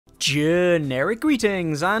Generic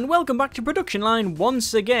greetings and welcome back to production line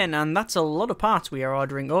once again, and that's a lot of parts we are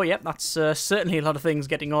ordering. Oh yep, that's certainly a lot of things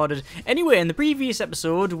getting ordered. Anyway, in the previous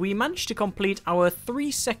episode we managed to complete our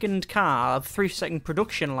 3-second car, 3-second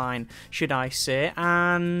production line should I say,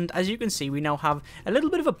 and as you can see we now have a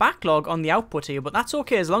little bit of a backlog on the output here, but that's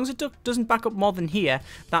okay as long as it doesn't back up more than here.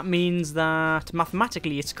 That means that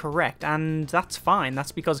mathematically it's correct, and that's fine.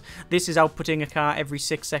 That's because this is outputting a car every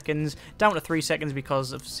 6 seconds down to 3 seconds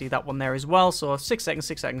because of that one there as well. So 6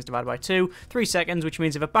 seconds divided by 2, 3 seconds, which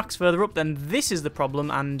means if it backs further up then this is the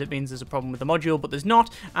problem, and it means there's a problem with the module, but there's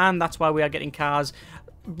not, and that's why we are getting cars,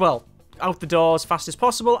 well, out the door as fast as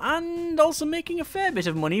possible and also making a fair bit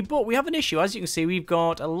of money. But we have an issue. As you can see, we've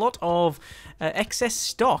got a lot of excess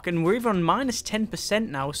stock and we're even on minus 10%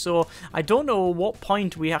 now, so I don't know at what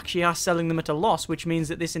point we actually are selling them at a loss, which means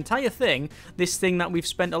that this entire thing, this thing that we've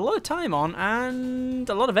spent a lot of time on and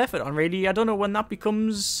a lot of effort on, really, I don't know when that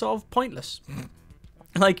becomes sort of pointless.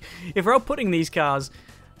 Like, if we're outputting these cars,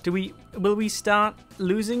 will we start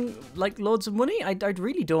losing like loads of money? I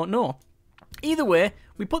really don't know. Either way,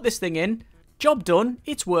 we put this thing in, job done,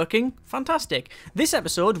 it's working, fantastic. This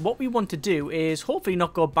episode, what we want to do is hopefully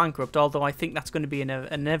not go bankrupt, although I think that's going to be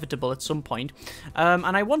inevitable at some point. And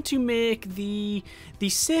I want to make the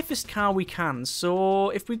safest car we can.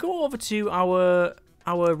 So if we go over to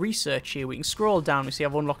our research here, we can scroll down, we see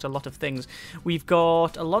I've unlocked a lot of things. We've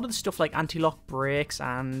got a lot of the stuff like anti-lock brakes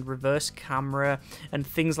and reverse camera and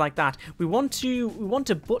things like that. We want to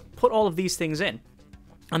put all of these things in.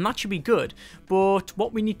 And that should be good, but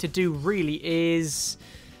what we need to do really is,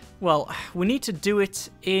 well, we need to do it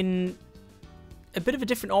in a bit of a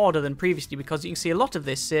different order than previously, because you can see a lot of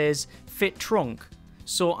this says fit trunk.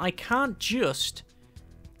 So I can't just,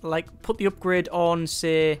 like, put the upgrade on,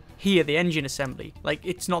 say, here, the engine assembly. Like,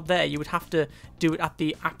 it's not there. You would have to do it at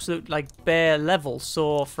the absolute, like, bare level.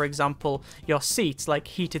 So, for example, your seats, like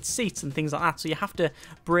heated seats and things like that. So you have to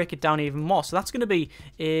break it down even more. So that's going to be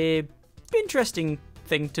a interesting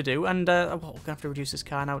thing to do, and well, we're gonna have to reduce this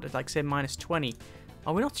car now to, like, say, minus 20.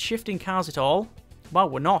 Are we not shifting cars at all? Well,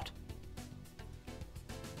 we're not.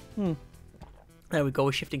 There we go,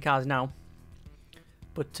 we're shifting cars now.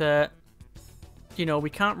 But you know, we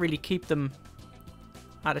can't really keep them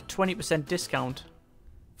at a 20% discount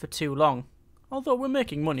for too long, although we're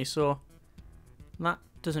making money, so that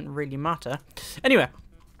doesn't really matter. Anyway,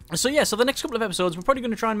 so yeah, so the next couple of episodes we're probably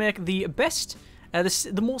going to try and make the best, the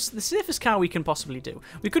safest car we can possibly do.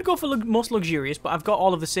 We could go for most luxurious, but I've got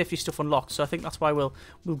all of the safety stuff unlocked, so I think that's why we'll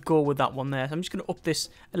go with that one there. So I'm just going to up this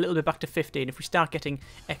a little bit back to 50, and if we start getting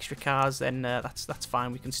extra cars, then that's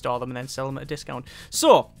fine. We can store them and then sell them at a discount.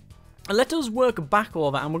 So let us work back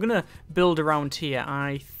over, and we're going to build around here,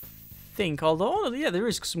 I think. Although, oh, yeah, there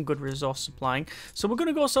is some good resource supplying. So we're going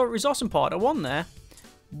to go, so resource importer, one there,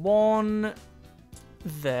 one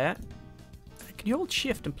there. Can you hold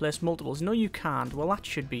shift and place multiples? No, you can't. Well, that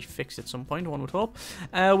should be fixed at some point, one would hope.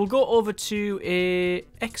 We'll go over to a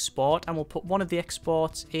export, and we'll put one of the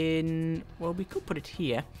exports in. Well, we could put it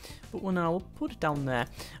here, but we'll put it down there.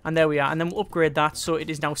 And there we are. And then we'll upgrade that so it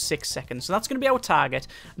is now 6 seconds. So that's going to be our target.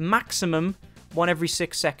 Maximum one every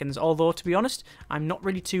 6 seconds. Although, to be honest, I'm not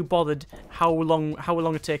really too bothered how long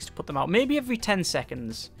it takes to put them out. Maybe every 10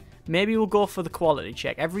 seconds. Maybe we'll go for the quality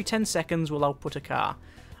check. Every 10 seconds we'll output a car.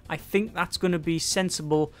 I think that's going to be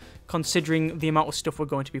sensible considering the amount of stuff we're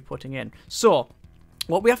going to be putting in. So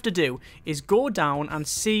what we have to do is go down and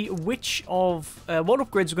see which of what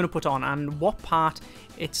upgrades we're going to put on and what part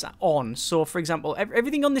it's on. So, for example,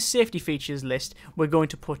 everything on this safety features list we're going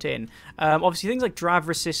to put in. Obviously, things like drive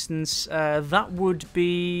resistance, that would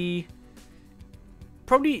be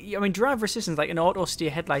probably, I mean, drive resistance, like an auto steer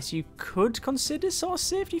headlights, you could consider sort of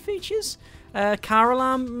safety features. Car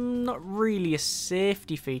alarm, not really a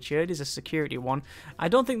safety feature, it is a security one. I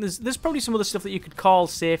don't think there's probably some other stuff that you could call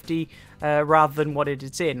safety rather than what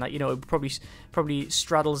it's in. Like, you know, it probably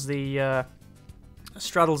straddles the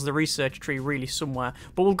research tree really somewhere.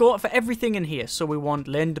 But we'll go for everything in here. So we want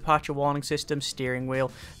lane departure warning system, steering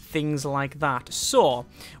wheel, things like that. So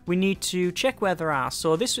we need to check where there are.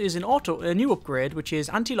 So this is a new upgrade, which is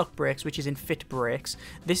anti-lock brakes, which is in fit brakes.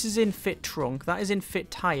 This is in fit trunk. That is in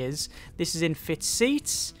fit tires. This is in fit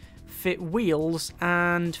seats, fit wheels,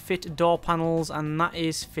 and fit door panels, and that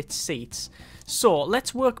is fit seats. So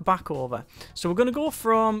let's work back over. So we're going to go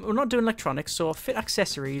from, we're not doing electronics, so fit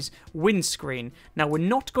accessories, windscreen. Now we're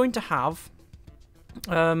not going to have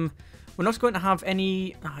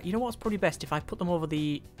any, you know what's probably best if I put them over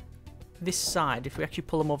this side. If we actually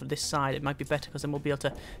pull them over this side, it might be better, because then we'll be able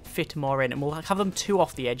to fit more in, and we'll have them 2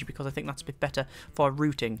 off the edge, because I think that's a bit better for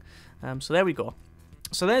routing. So there we go.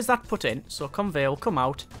 So there's that put in. So conveyor will come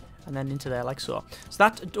out, and then into there like so. So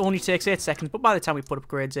that only takes 8 seconds, but by the time we put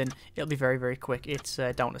upgrades in, it'll be very, very quick. It's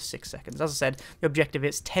down to 6 seconds. As I said, the objective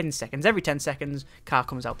is 10 seconds. Every 10 seconds, car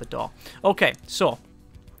comes out the door. Okay, so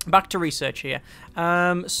back to research here.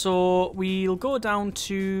 So we'll go down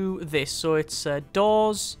to this. So it's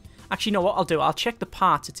doors. Actually, you know what I'll do? I'll check the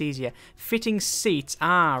parts. It's easier. Fitting seats.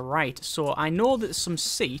 Ah, right. So I know that some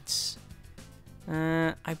seats...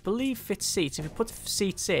 I believe fit seats. If we put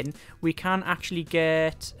seats in, we can actually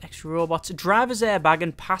get extra robots, driver's airbag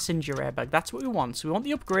and passenger airbag. That's what we want. So we want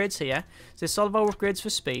the upgrades here. So this is all of our upgrades for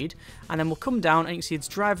speed. And then we'll come down and you can see it's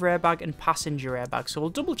driver airbag and passenger airbag. So we'll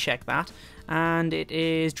double check that. And it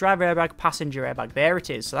is driver airbag, passenger airbag. There it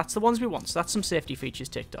is. So that's the ones we want. So that's some safety features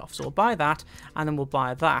ticked off. So we'll buy that and then we'll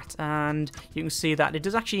buy that. And you can see that it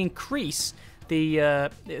does actually increase the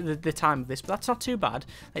time of this, but that's not too bad.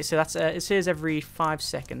 Like I say, that's it says every 5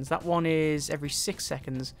 seconds. That one is every 6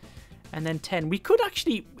 seconds, and then 10. We could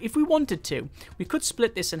actually, if we wanted to, we could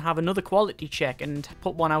split this and have another quality check and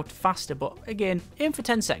put one out faster. But again, aim for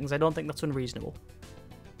 10 seconds. I don't think that's unreasonable.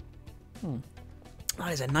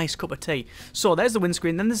 That is a nice cup of tea. So there's the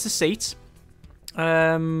windscreen. Then there's the seats.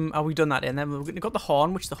 We've done that in. Then we've got the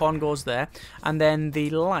horn, which the horn goes there, and then the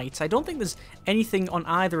lights. I don't think there's anything on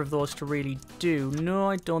either of those to really do. No,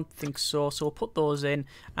 I don't think so. So we'll put those in,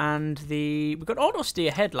 and we've got auto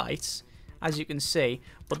steer headlights, as you can see,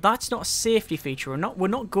 but that's not a safety feature. We're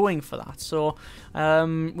not going for that. So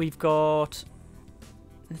we've got.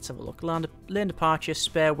 Let's have a look. Lane departure,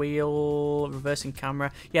 spare wheel, reversing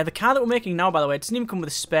camera. Yeah, the car that we're making now, by the way, it doesn't even come with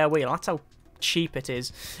a spare wheel. That's how cheap it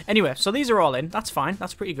is. Anyway, so these are all in. That's fine.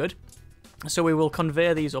 That's pretty good. So we will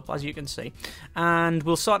conveyor these up, as you can see. And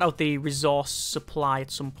we'll sort out the resource supply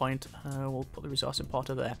at some point. We'll put the resource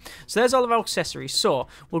importer there. So there's all of our accessories. So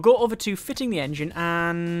we'll go over to fitting the engine,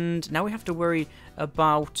 and now we have to worry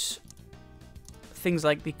about things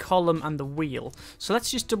like the column and the wheel. So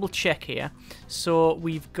let's just double check here. So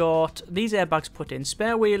we've got these airbags put in.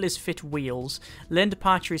 Spare wheel is fit wheels. Lane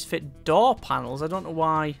departure is fit door panels. I don't know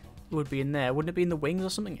why it would be in there. Wouldn't it be in the wings or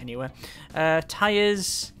something? Anyway.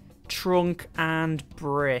 Tires, trunk, and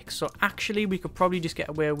brakes. So actually we could probably just get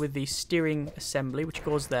away with the steering assembly, which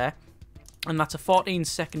goes there. And that's a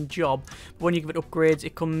 14-second job. But when you give it upgrades,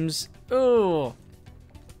 it comes... Oh!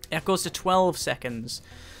 It goes to 12 seconds.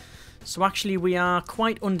 So actually we are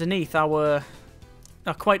quite underneath our...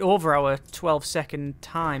 quite over our 12-second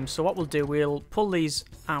time. So what we'll do, we'll pull these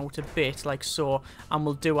out a bit, like so, and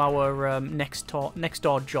we'll do our next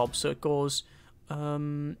door job. So it goes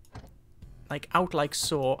like out like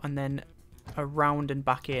so, and then around and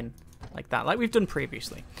back in, like that, like we've done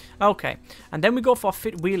previously. Okay, and then we go for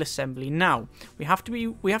fit wheel assembly. Now we have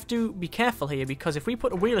to be careful here, because if we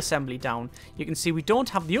put a wheel assembly down, you can see we don't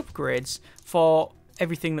have the upgrades for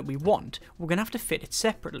everything that we want. We're going to have to fit it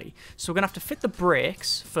separately. So we're going to have to fit the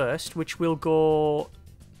brakes first, which will go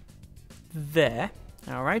there,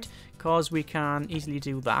 alright, because we can easily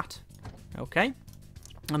do that. Okay,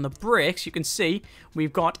 and the brakes, you can see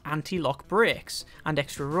we've got anti-lock brakes and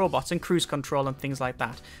extra robots and cruise control and things like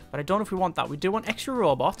that. But I don't know if we want that. We do want extra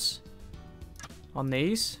robots on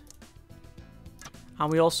these.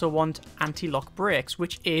 And we also want anti-lock brakes,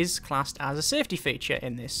 which is classed as a safety feature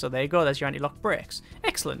in this. So there you go, there's your anti-lock brakes.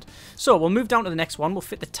 Excellent. So we'll move down to the next one. We'll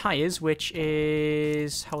fit the tyres, which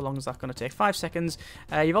is... How long is that going to take? 5 seconds.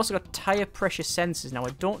 You've also got tyre pressure sensors. Now, I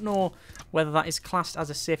don't know whether that is classed as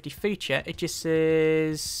a safety feature. It just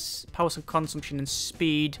says power consumption and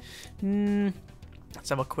speed. Let's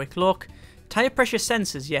have a quick look. Tyre pressure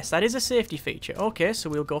sensors, yes, that is a safety feature. Okay, so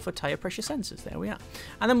we'll go for tyre pressure sensors. There we are.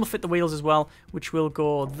 And then we'll fit the wheels as well, which will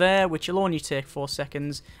go there, which will only take 4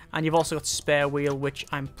 seconds. And you've also got spare wheel, which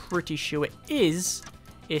I'm pretty sure is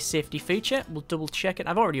a safety feature. We'll double check it.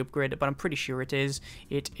 I've already upgraded it, but I'm pretty sure it is.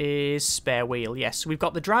 It is spare wheel, yes. So we've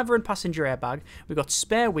got the driver and passenger airbag, we've got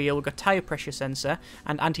spare wheel, we've got tyre pressure sensor,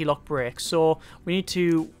 and anti-lock brakes. So we need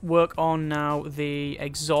to work on now the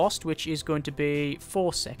exhaust, which is going to be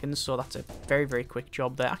 4 seconds. So that's a very, very quick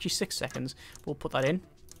job there. Actually, 6 seconds. We'll put that in.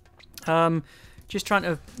 Just trying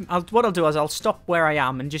to... what I'll do is I'll stop where I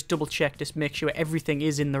am and just double check, just make sure everything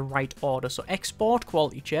is in the right order. So export,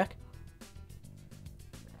 quality check.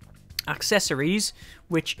 Accessories,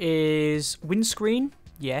 which is windscreen,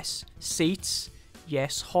 yes. Seats,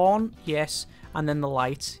 yes. Horn, yes. And then the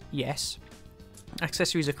lights, yes.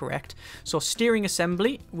 Accessories are correct. So steering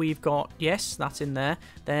assembly, we've got, yes, that's in there.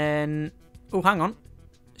 Then, oh, hang on.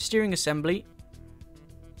 Steering assembly.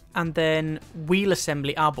 And then wheel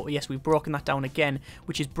assembly. Ah, but yes, we've broken that down again,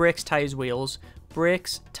 which is brakes, tyres, wheels.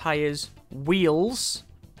 Brakes, tyres, wheels.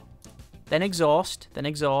 Then exhaust,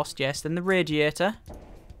 yes. Then the radiator.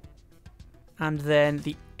 And then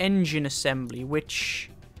the engine assembly, which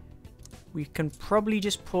we can probably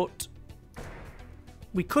just put...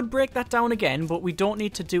 We could break that down again, but we don't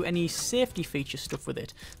need to do any safety feature stuff with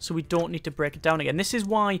it, so we don't need to break it down again. This is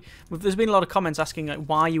why there's been a lot of comments asking like,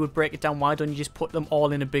 why you would break it down. Why don't you just put them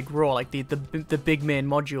all in a big row, like the big main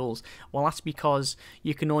modules? Well, that's because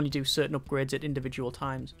you can only do certain upgrades at individual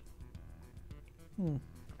times.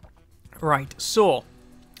 Right, so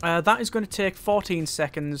that is going to take 14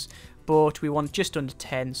 seconds, but we want just under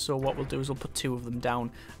 10, so what we'll do is we'll put 2 of them down,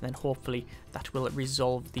 and then hopefully that will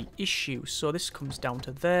resolve the issue. So this comes down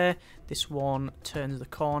to there, this one turns the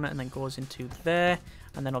corner and then goes into there,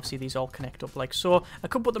 and then obviously these all connect up like so. I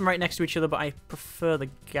could put them right next to each other, but I prefer the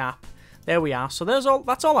gap. There we are, so that's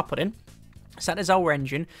all I put in. So that is our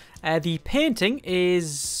engine. The painting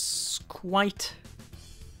is quite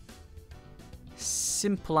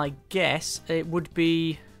simple, I guess. It would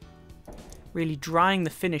be really drying the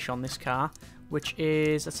finish on this car, which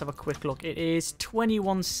is, let's have a quick look, it is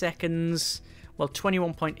 21 seconds, well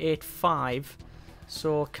 21.85,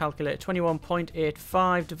 so calculate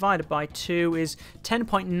 21.85 divided by 2 is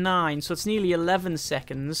 10.9, so it's nearly 11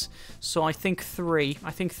 seconds, so I think 3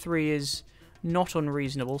 is not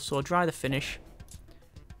unreasonable. So dry the finish,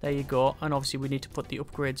 there you go, and obviously we need to put the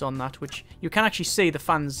upgrades on that, which you can actually see the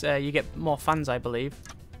fans, you get more fans I believe.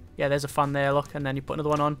 Yeah, there's a fan there, look, and then you put another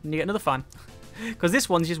one on, and you get another fan. Because this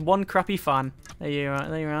one's just one crappy fan. There you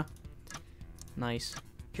are. Nice.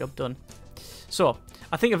 Job done. So,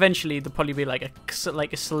 I think eventually there'll probably be like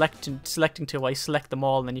a selecting tool where you select them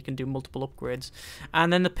all, and then you can do multiple upgrades.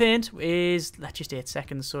 And then the paint is, that's just 8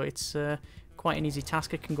 seconds, so it's quite an easy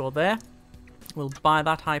task. It can go there. We'll buy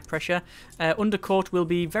that high pressure. Undercoat will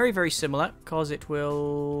be very, very similar, because it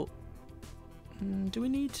will... do we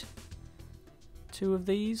need 2 of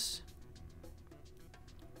these?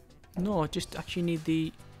 No, just actually need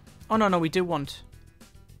the... Oh, no, we do want...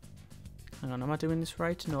 Hang on, am I doing this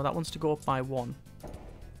right? No, that wants to go up by 1. And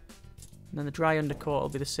then the dry undercoat will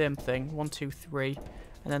be the same thing. 1, 2, 3.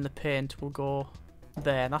 And then the paint will go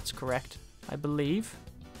there. That's correct, I believe.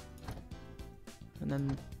 And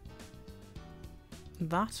then...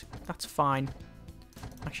 That's fine.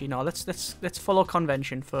 Actually, no, let's follow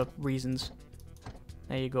convention for reasons.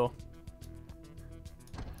 There you go.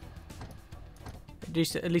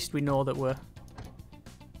 At least we know that we're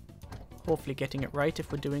hopefully getting it right if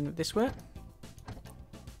we're doing it this way.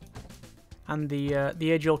 And the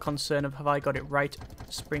age-old concern of have I got it right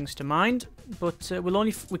springs to mind, but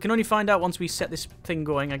we can only find out once we set this thing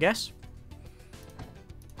going, I guess.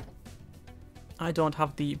 I don't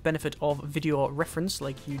have the benefit of video reference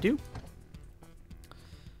like you do.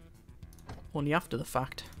 Only after the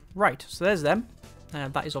fact. Right, so there's them.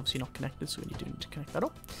 That is obviously not connected, so we do need to connect that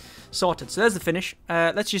up. Sorted. So there's the finish.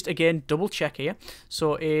 Let's just again double check here.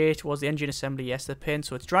 So it was the engine assembly, yes, the paint.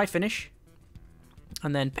 So it's dry finish,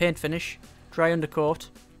 and then paint finish, dry undercoat,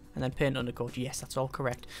 and then paint undercoat. Yes, that's all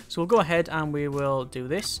correct. So we'll go ahead and we will do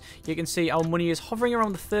this. You can see our money is hovering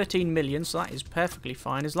around the 13 million, so that is perfectly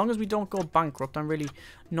fine. As long as we don't go bankrupt, I'm really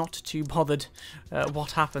not too bothered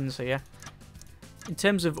what happens here. In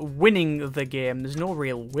terms of winning the game, there's no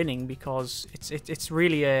real winning because it's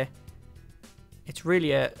really a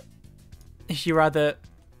you're either,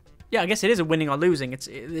 yeah, I guess it is a winning or losing. It's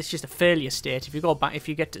just a failure state. If you go back, if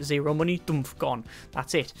you get to 0 money, dumph, gone.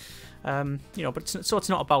 That's it. You know, but it's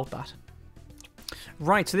not about that.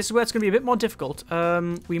 Right, so this is where it's going to be a bit more difficult.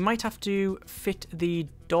 We might have to fit the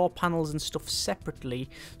door panels and stuff separately.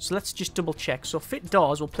 So let's just double check. So fit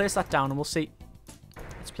doors, we'll place that down and we'll see.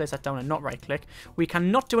 Let's place that down and not right click. We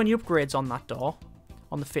cannot do any upgrades on that door,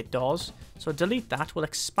 on the fit doors. So delete that, we'll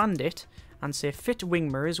expand it and say fit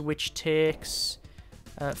wing mirrors, which takes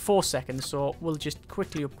 4 seconds. So we'll just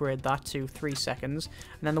quickly upgrade that to 3 seconds.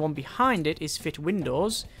 And then the one behind it is fit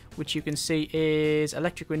windows, which you can see is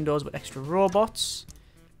electric windows with extra robots.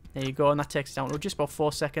 There you go, and that takes it down to just about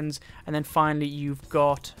 4 seconds. And then finally you've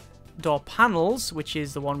got door panels, which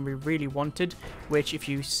is the one we really wanted, which if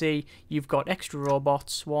you see, you've got extra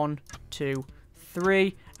robots, 1, 2,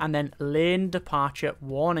 3, and then lane departure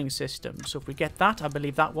warning system. So if we get that, I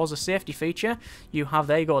believe that was a safety feature. You have,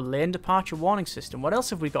 there you go, lane departure warning system. What else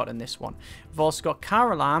have we got in this one? We've also got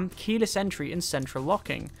car alarm, keyless entry, and central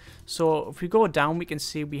locking. So if we go down, we can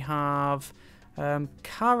see we have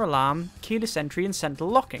car alarm, keyless entry, and central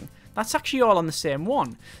locking. That's actually all on the same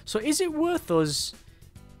one. So is it worth us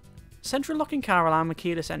central locking, car alarm, and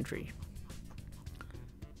keyless entry?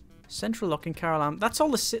 Central locking, car alarm. That's all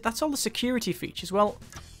the security features. Well,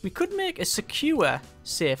 we could make a secure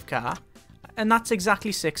safe car, and that's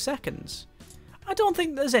exactly 6 seconds. I don't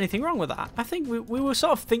think there's anything wrong with that. I think we were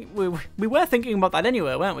sort of we were thinking about that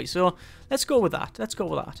anyway, weren't we? So let's go with that. Let's go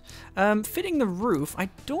with that. Fitting the roof. I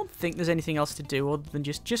don't think there's anything else to do other than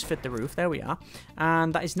just fit the roof. There we are.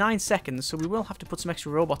 And that is 9 seconds. So we will have to put some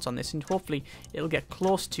extra robots on this, and hopefully it'll get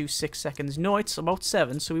close to 6 seconds. No, it's about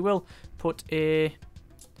 7. So we will put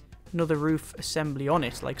another roof assembly on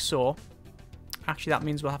it, like so. Actually, that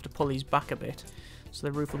means we'll have to pull these back a bit. So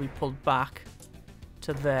the roof will be pulled back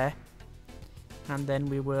to there. And then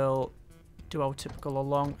we will do our typical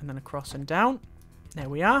along and then across and down. There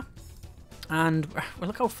we are. And well,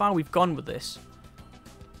 look how far we've gone with this.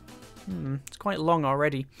 It's quite long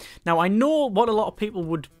already. Now, I know what a lot of people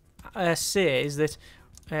would say is that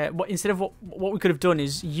instead of what we could have done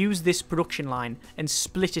is use this production line and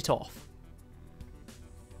split it off.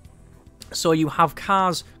 So you have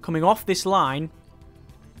cars coming off this line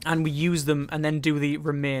and we use them and then do the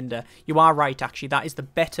remainder. You are right, actually. That is the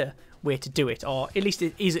better way to do it, or at least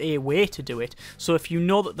it is a way to do it. So if you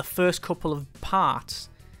know that the first couple of parts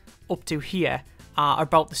up to here are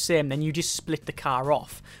about the same, then you just split the car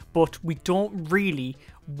off. But we don't really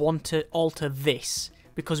want to alter this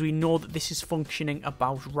because we know that this is functioning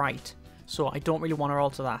about right. So I don't really want to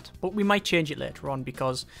alter that. But we might change it later on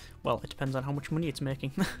because, well, it depends on how much money it's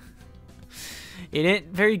making. It ain't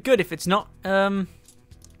very good if it's not...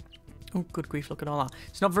 Oh, good grief, look at all that.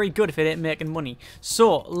 It's not very good if it ain't making money.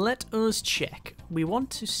 So, let us check. We want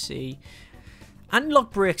to see...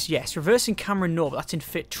 Anti-lock brakes, yes. Reversing camera, no, but that's in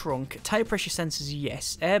fit trunk. Tyre pressure sensors,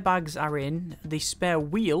 yes. Airbags are in. The spare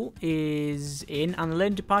wheel is in. And the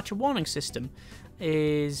lane departure warning system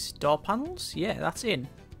is... Door panels? Yeah, that's in.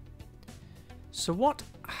 So what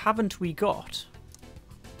haven't we got?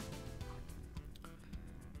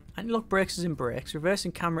 Anti-lock brakes is in brakes.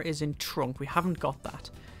 Reversing camera is in trunk. We haven't got that.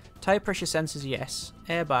 Tyre pressure sensors, yes.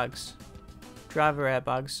 Airbags. Driver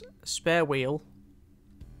airbags. Spare wheel.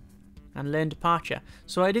 And lane departure.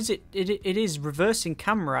 So it is reversing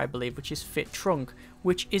camera, I believe, which is fit trunk,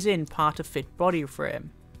 which is in part of fit body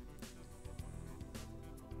frame.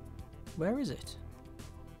 Where is it?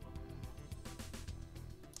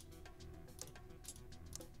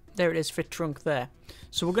 There it is, fit trunk there.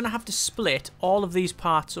 So we're going to have to split all of these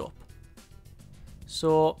parts up.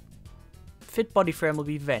 So... fit body frame will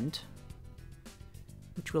be vent,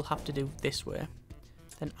 which we'll have to do this way.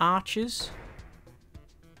 Then arches.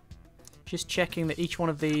 Just checking that each one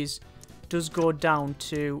of these does go down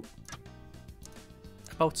to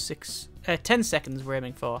about 10 seconds we're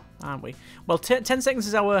aiming for, aren't we? Well, 10 seconds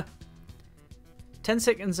is our... 10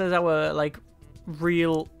 seconds is our, like,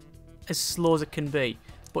 real as slow as it can be.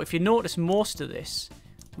 But if you notice most of this,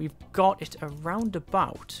 we've got it around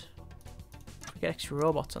about... If we get extra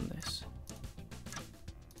robots on this...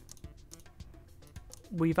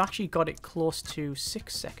 We've actually got it close to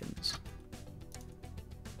 6 seconds.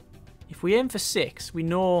 If we aim for 6, we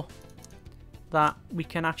know that we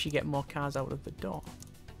can actually get more cars out of the door.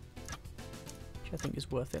 Which I think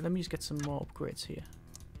is worth it. Let me just get some more upgrades here.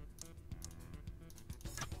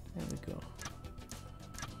 There we go.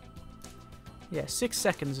 Yeah, 6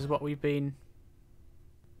 seconds is what we've been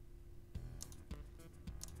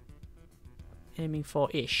aiming for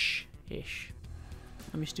ish.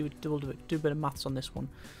 Let me just do a bit of maths on this one.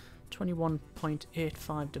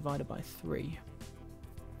 21.85 divided by 3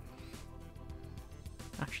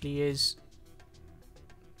 actually is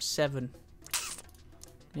 7.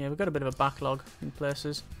 Yeah, we've got a bit of a backlog in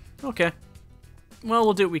places. Okay. Well,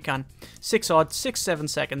 we'll do what we can. 7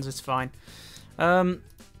 seconds, it's fine.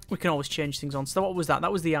 We can always change things on. So what was that?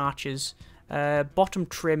 That was the arches. Bottom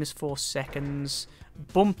trim is 4 seconds.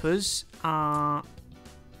 Bumpers are...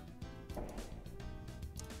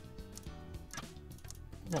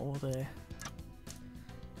 What were they?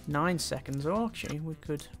 9 seconds. Oh, actually, we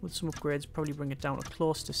could, with some upgrades, probably bring it down to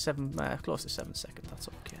close to 7 seconds. That's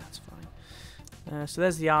okay. That's fine. So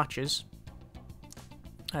there's the arches,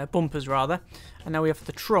 bumpers rather, and now we have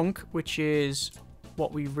the trunk, which is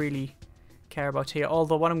what we really care about here.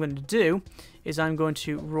 Although what I'm going to do is I'm going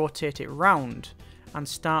to rotate it round and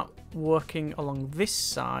start working along this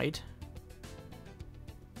side.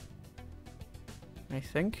 I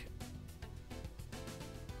think.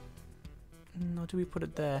 No, do we put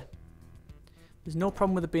it there? There's no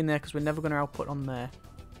problem with it being there because we're never going to output on there.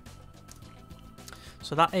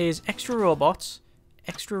 So that is extra robots,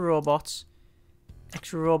 extra robots,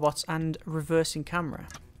 extra robots, and reversing camera.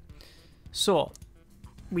 So,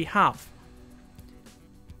 we have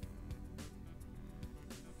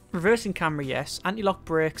reversing camera, yes. Anti-lock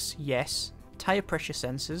brakes, yes. Tyre pressure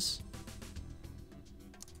sensors.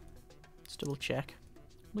 Let's double check.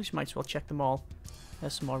 At least might as well check them all.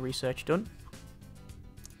 There's some more research done.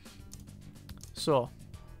 So,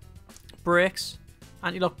 brakes.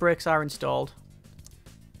 Anti-lock brakes are installed.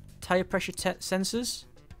 Tyre pressure sensors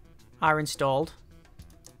are installed.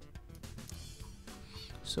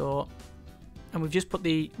 So, and we've just put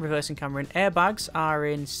the reversing camera in. Airbags are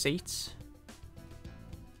in seats.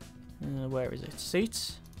 Where is it?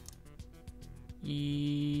 Seats.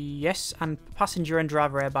 Yes, and passenger and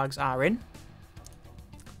driver airbags are in.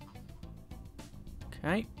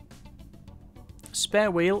 Okay.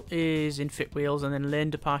 Spare wheel is in fit wheels, and then lane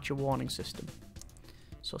departure warning system.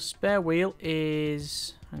 So spare wheel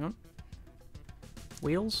is... hang on.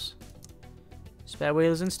 Wheels. Spare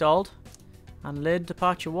wheel is installed. And lane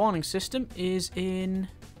departure warning system is in...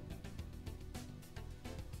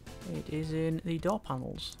 it is in the door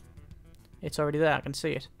panels. It's already there, I can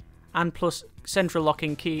see it. And plus central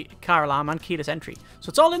locking key, car alarm and keyless entry. So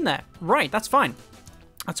it's all in there. Right, that's fine.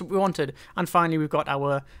 That's what we wanted. And finally we've got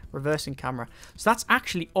our reversing camera. So that's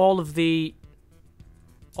actually all of the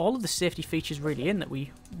safety features really in that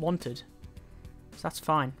we wanted. So that's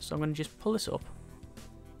fine. So I'm going to just pull this up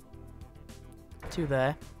to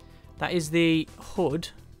there. That is the hood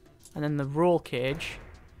and then the roll cage.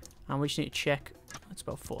 And we just need to check. That's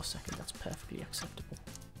about 4 seconds. That's perfectly acceptable.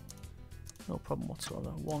 No problem whatsoever.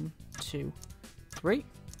 1, 2, 3.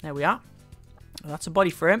 There we are. That's a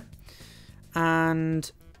body frame.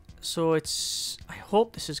 And so it's... I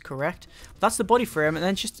hope this is correct. That's the body frame, and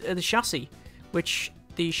then just the chassis. Which,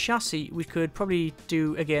 the chassis, we could probably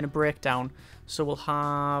do, again, a breakdown. So we'll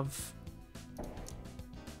have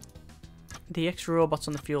the extra robots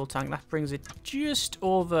on the fuel tank. That brings it just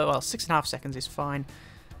over... well, 6.5 seconds is fine.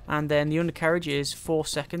 And then the undercarriage is 4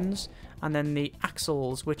 seconds. And then the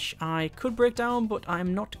axles, which I could break down, but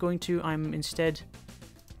I'm not going to. I'm instead...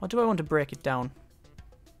 or do I want to break it down?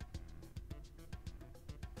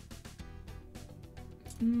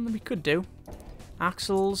 We could do.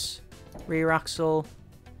 Axles, rear axle.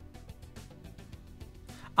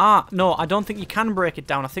 Ah, no, I don't think you can break it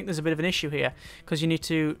down. I think there's a bit of an issue here. Because you need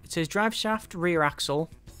to... it says drive shaft, rear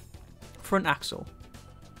axle, front axle.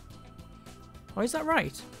 Oh, is that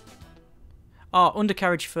right? Oh,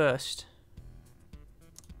 undercarriage first.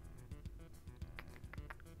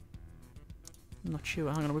 I'm not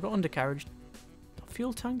sure. Hang on, we've got undercarriage.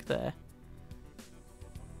 Fuel tank there.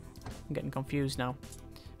 I'm getting confused now.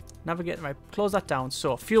 Navigate, right, close that down.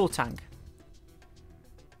 So, fuel tank.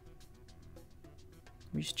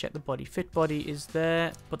 Let me just check the body. Fit body is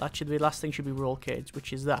there, but that should be the last thing should be roll cage,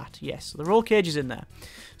 which is that. Yes, so the roll cage is in there.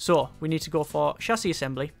 So, we need to go for chassis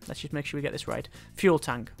assembly. Let's just make sure we get this right. Fuel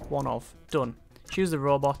tank, one of. Done. Choose the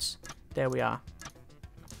robots. There we are.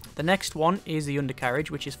 The next one is the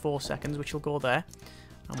undercarriage, which is 4 seconds, which will go there.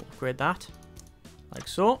 And we'll upgrade that. Like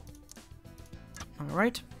so.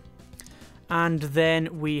 Alright. And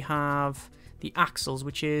then we have the axles,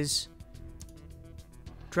 which is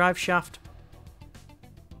drive shaft,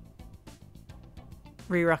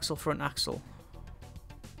 rear axle, front axle.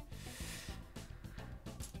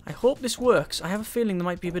 I hope this works. I have a feeling there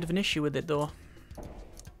might be a bit of an issue with it, though.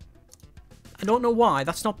 I don't know why.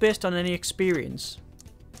 That's not based on any experience.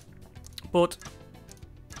 But,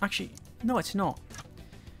 actually, no, it's not.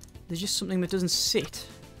 There's just something that doesn't sit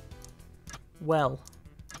well.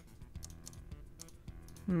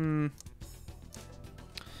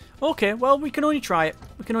 Okay, well, we can only try it.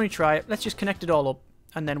 We can only try it. Let's just connect it all up,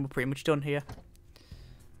 and then we're pretty much done here.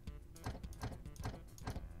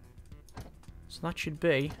 So that should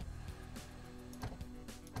be...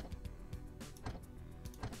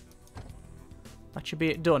 that should be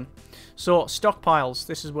it done. So, stockpiles.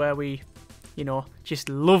 This is where we... you know, just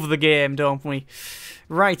love the game, don't we?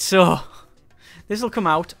 Right, so this will come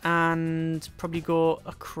out and probably go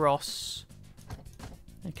across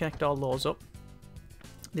and connect all those up.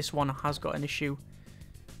 This one has got an issue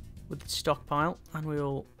with the stockpile, and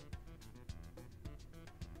we'll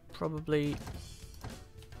probably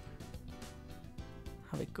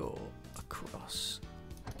have it go across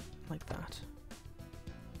like that.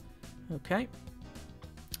 Okay,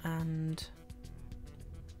 and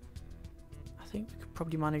I think we could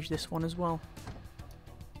probably manage this one as well,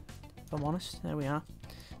 if I'm honest. There we are.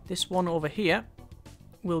 This one over here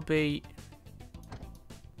will be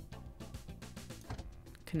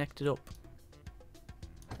connected up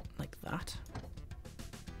like that.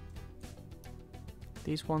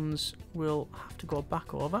 These ones will have to go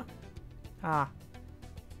back over. Ah.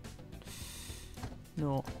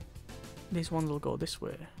 No. These ones will go this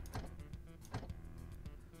way.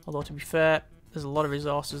 Although, to be fair, there's a lot of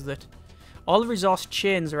resources that... all the resource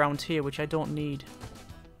chains around here, which I don't need.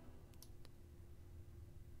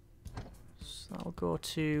 So I'll go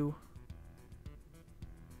to...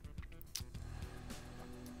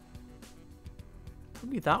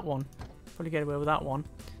 Probably that one. Probably get away with that one.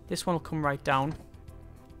 This one will come right down.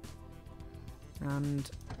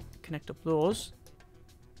 And connect up those.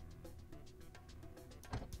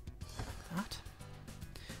 Like that.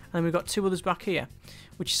 And then we've got two others back here.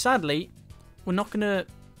 Which sadly, we're not going to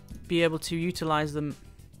be able to utilise them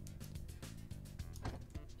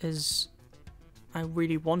as I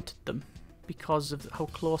really wanted them. Because of how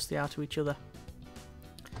close they are to each other.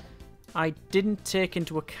 I didn't take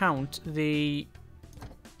into account the...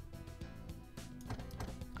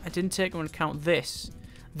 I didn't take into account this.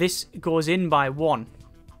 This goes in by 1.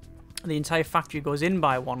 The entire factory goes in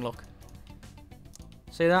by 1, look.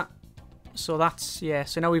 See that? So that's, yeah,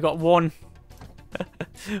 so now we've got 1.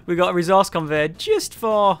 We've got a resource conveyor just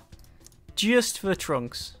for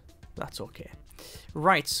trunks. That's okay.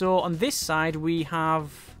 Right, so on this side we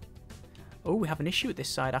have... Oh, we have an issue with this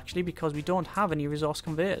side, actually, because we don't have any resource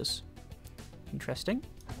conveyors. Interesting.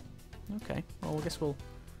 Okay, well, I guess we'll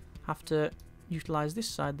have to utilise this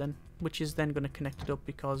side then, which is then going to connect it up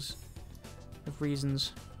because of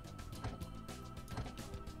reasons.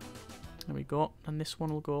 There we go. And this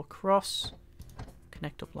one will go across,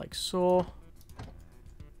 connect up like so,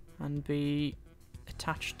 and be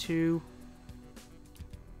attached to...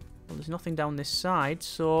 Well, there's nothing down this side,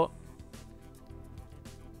 so...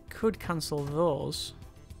 could cancel those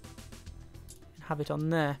and have it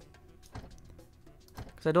on there,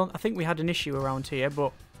 because I think we had an issue around here,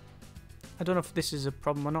 but I don't know if this is a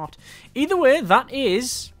problem or not. Either way, that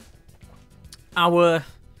is our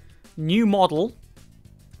new model.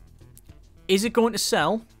 Is it going to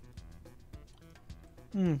sell?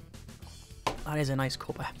 That is a nice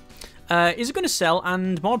cover. Is it going to sell?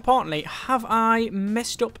 And more importantly, have I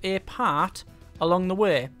messed up a part along the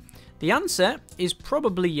way? The answer is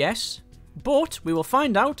probably yes, but we will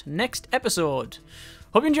find out next episode.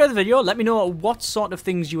 Hope you enjoyed the video. Let me know what sort of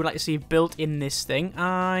things you would like to see built in this thing.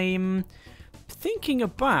 I'm thinking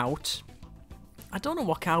about... I don't know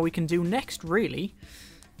what car we can do next, really.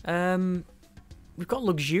 We've got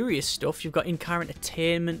luxurious stuff. You've got in-car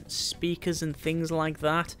entertainment, speakers and things like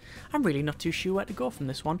that. I'm really not too sure where to go from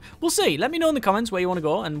this one. We'll see. Let me know in the comments where you want to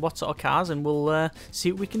go and what sort of cars, and we'll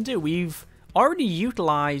see what we can do. We've already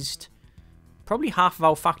utilised probably half of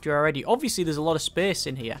our factory already. Obviously, there's a lot of space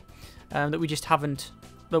in here that we just haven't,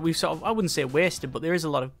 that we've sort of, I wouldn't say wasted, but there is a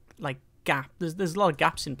lot of, like, gap. There's a lot of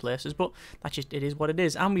gaps in places, but that's just, it is what it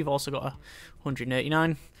is. And we've also got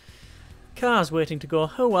 189 cars waiting to go.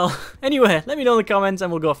 Oh, well. Anyway, let me know in the comments,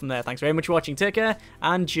 and we'll go from there. Thanks very much for watching. Take care,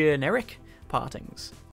 and generic partings.